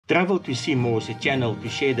Travel to See More is a channel to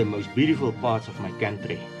share the most beautiful parts of my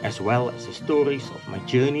country, as well as the stories of my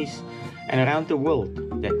journeys and around the world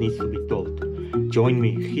that needs to be told. Join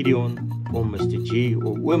me, Gideon, or Mr. G,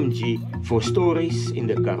 or OMG, for stories in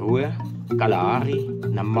the Karoo, Kalahari,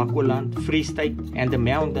 Namaqualand, Free State, and the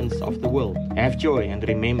mountains of the world. Have joy and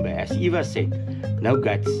remember, as Eva said, no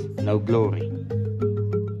guts, no glory.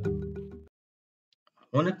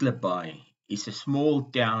 Hondeklipbaai is a small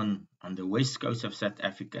town on the west coast of South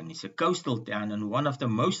Africa, and it's a coastal town and one of the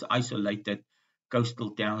most isolated coastal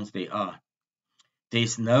towns there are.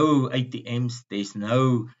 There's no ATMs, there's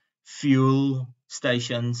no fuel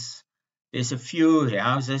stations, there's a few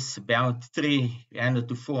houses, about 300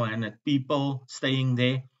 to 400 people staying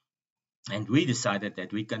there, and we decided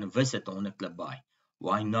that we're going to visit Hondeklipbaai.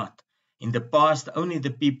 Why not? In the past, only the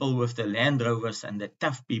people with the Land Rovers and the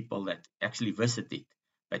tough people that actually visited.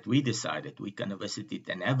 But we decided we're going to visit it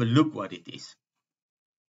and have a look what it is.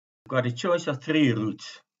 We've got a choice of 3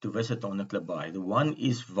 routes to visit Hondeklipbaai. The one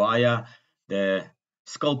is via the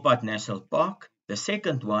Westcoast National Park. The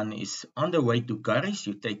second one is on the way to coarse.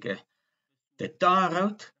 You take the tar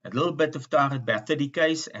road, a little bit of tar, about 30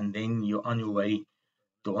 km, and then you're on your way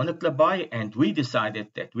to Hondeklipbaai. And we decided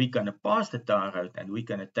that we're going to pass the tar road and we're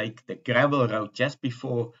going to take the gravel road just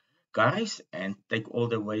before coarse and take all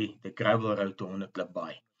the way the gravel road to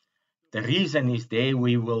Hondeklipbaai. The reason is there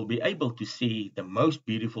we will be able to see the most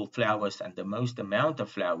beautiful flowers and the most amount of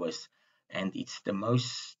flowers, and it's the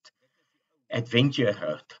most adventure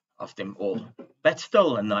road of them all, but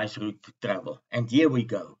still a nice route to travel. And here we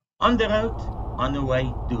go, on the road, on the way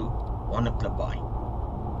to Hondeklipbaai.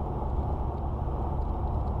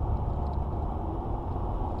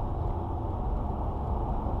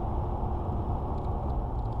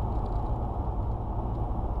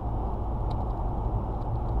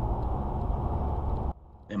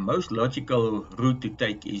 The most logical route to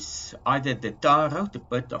take is either the tar road, the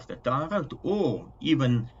bit of the tar road, or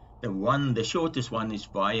even the shortest one is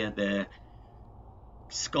via the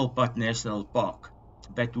Westcoast National Park.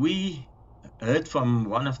 But we heard from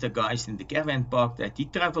one of the guys in the caravan park that he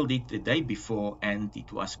traveled it the day before and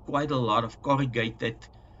it was quite a lot of corrugated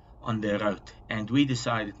on the road. And we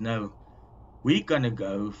decided, no, we're gonna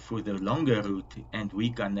go for the longer route and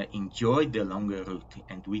we're gonna enjoy the longer route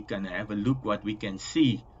and we're gonna have a look what we can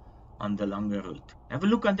see on the longer route. Have a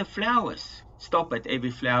look on the flowers. Stop at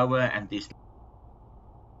every flower and this.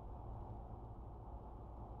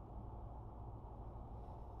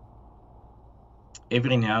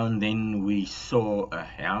 Every now and then we saw a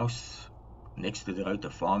house next to the road, a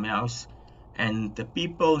farmhouse, and the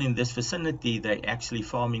people in this vicinity, they're actually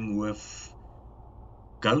farming with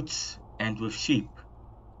goats and with sheep,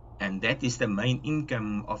 and that is the main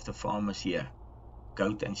income of the farmers here,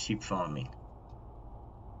 goat and sheep farming.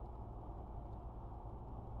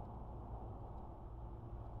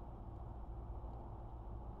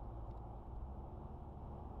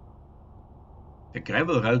 The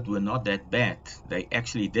gravel road were not that bad. They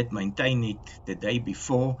actually did maintain it the day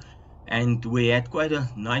before, and we had quite a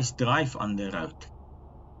nice drive on the road.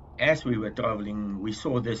 As we were traveling, we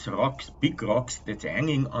saw these rocks, big rocks that's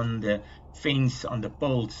hanging on the fence, on the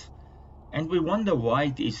poles, and we wonder why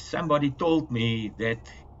it is. Somebody told me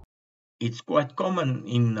that it's quite common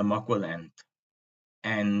in Namaqualand,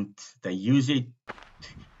 and they use it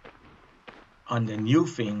on the new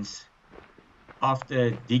fence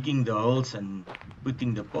after digging the holes and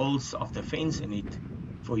putting the poles of the fence in it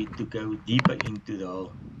for it to go deeper into the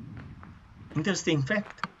hole. Interesting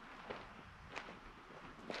fact.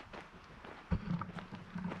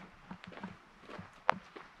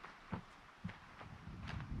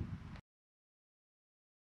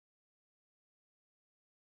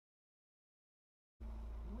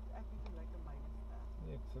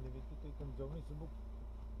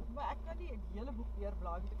 Maar ek kan nie die hele boek weer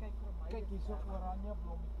blaai om te kyk vir my. Kyk hierso oranje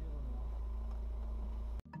blommetjie.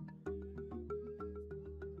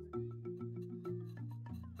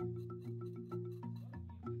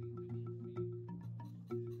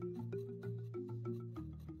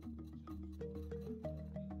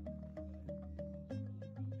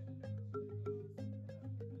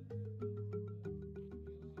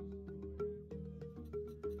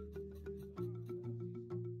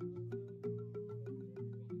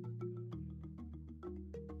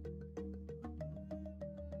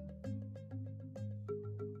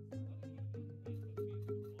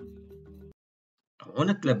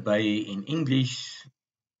 Hondeklipbaai in English,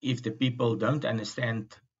 if the people don't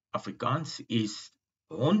understand Afrikaans, is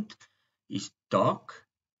hond is dark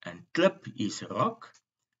and klip is rock.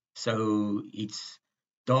 So it's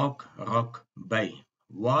Dark Rock Bay.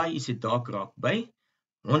 Why is it Dark Rock Bay?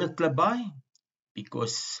 Hondeklipbaai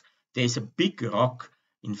because there's a big rock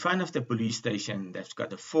in front of the police station that's got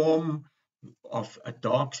the form of a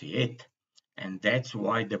dog's head. And that's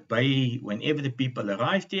why the bay, whenever the people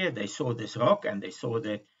arrived here, they saw this rock and they saw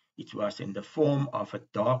that it was in the form of a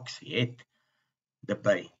dog's head, the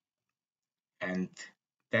bay. And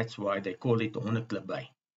that's why they call it Hondeklipbaai.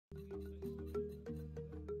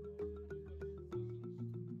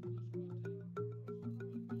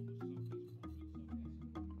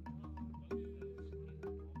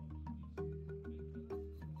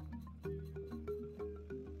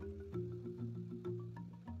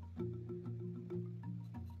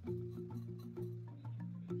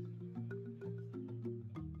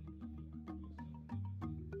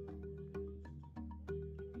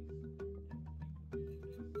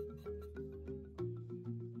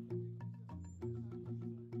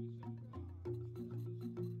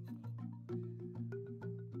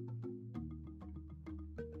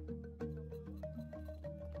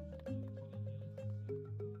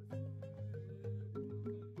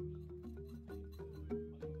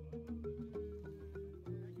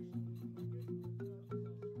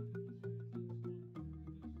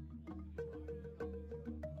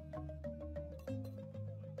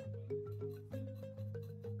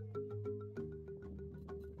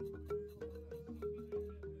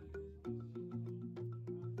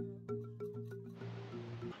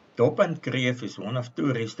 Dop and Kreef is one of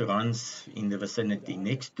 2 restaurants in the vicinity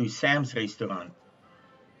next to Sam's restaurant.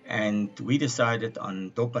 And we decided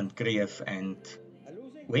on Dop and Kreef, and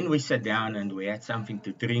when we sat down and we had something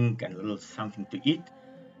to drink and a little something to eat,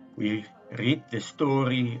 we read the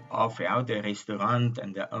story of how the restaurant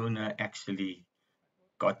and the owner actually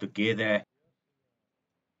got together.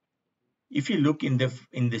 If you look in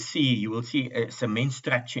the sea, you will see a cement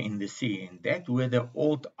structure in the sea, and that were the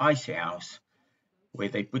old ice house where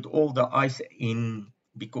they put all the ice in,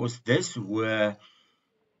 because this were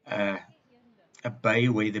a bay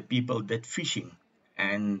where the people did fishing,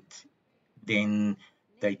 and then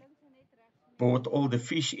they bought all the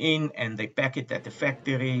fish in and they pack it at the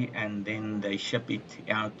factory, and then they ship it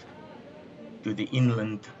out to the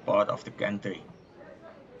inland part of the country.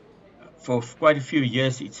 For quite a few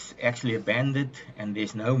years it's actually abandoned and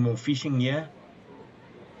there's no more fishing here,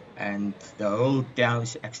 and the whole town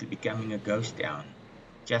is actually becoming a ghost town.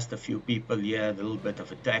 Just a few people here, a little bit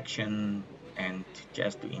of attraction, and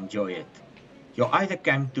just to enjoy it. You either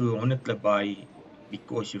come to Hondeklipbaai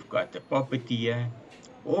because you've got the property here,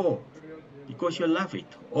 or because you love it,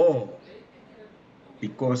 or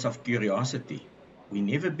because of curiosity. We've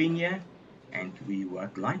never been here, and we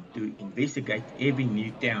would like to investigate every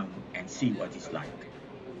new town and see what it's like.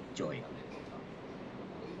 Enjoy.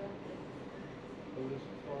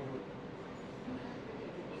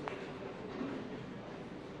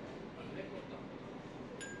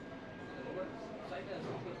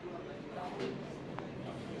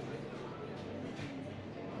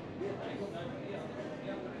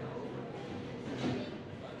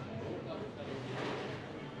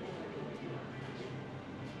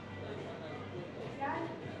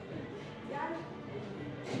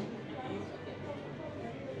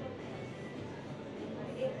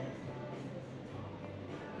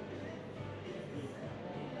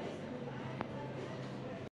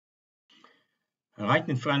 Right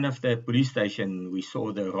in front of the police station, we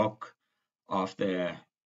saw the rock of the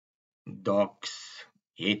dog's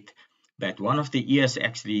head, but one of the ears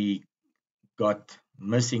actually got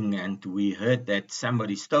missing, and we heard that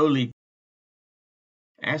somebody stole it.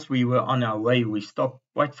 As we were on our way, we stopped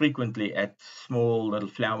quite frequently at small little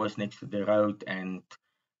flowers next to the road, and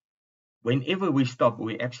whenever we stopped,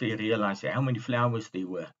 we actually realized how many flowers there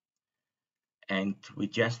were, and we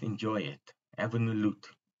just enjoy it, having a look,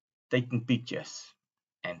 taking pictures,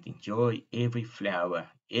 and enjoy every flower,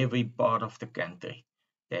 every part of the country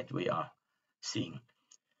that we are seeing.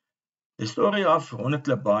 The story of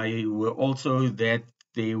Hondeklipbaai were also that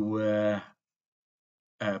there were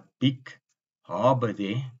a big harbour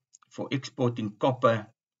there for exporting copper,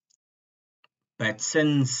 but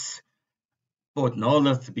since Port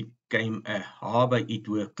Nolloth became a harbour, it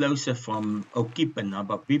were closer from O'Keefe and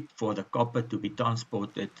Namaqualand for the copper to be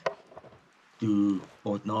transported to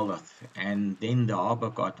Port Nolloth, and then the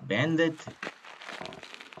harbour got abandoned.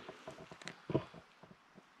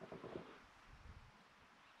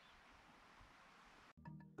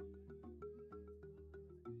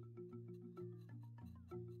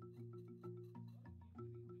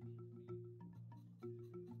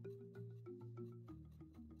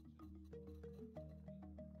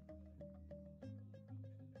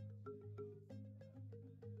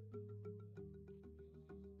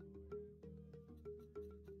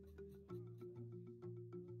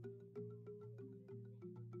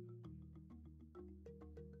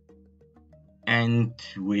 And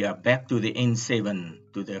we are back to the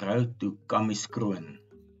N7, to the road to Namaqualand.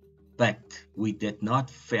 But we did not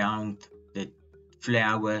find the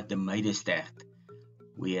flower, the meidestert.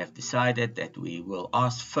 We have decided that we will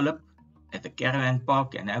ask Philip at the caravan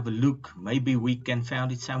park and have a look. Maybe we can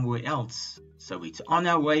find it somewhere else. So it's on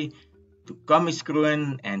our way to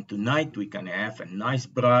Namaqualand, and tonight we can have a nice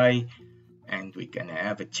braai and we can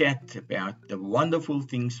have a chat about the wonderful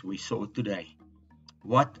things we saw today.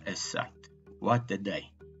 What a sight! What a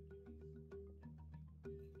day!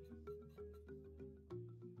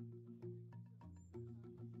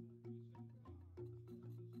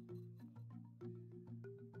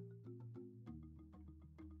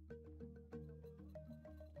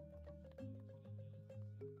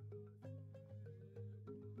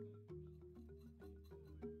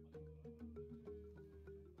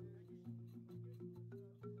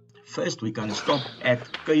 First, we're going to stop at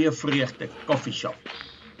Kuiervreugde coffee shop,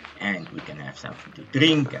 and we can have something to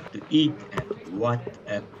drink and to eat, and what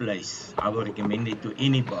a place. I will recommend it to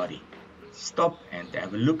anybody. Stop and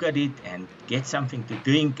have a look at it and get something to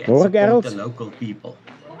drink and support the local people.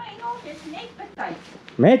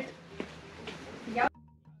 Met?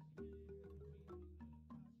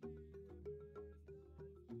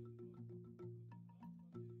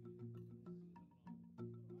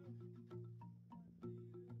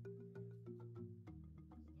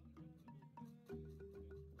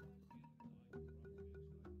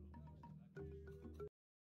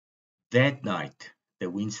 That night, the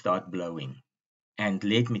wind started blowing. And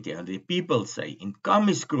let me tell you, the people say in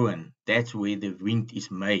Namaqualand, that's where the wind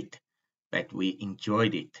is made. But we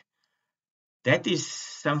enjoyed it. That is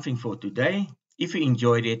something for today. If you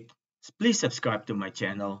enjoyed it, please subscribe to my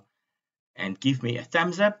channel and give me a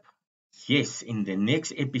thumbs up. Yes, in the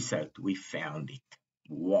next episode, we found it.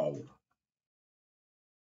 Wow.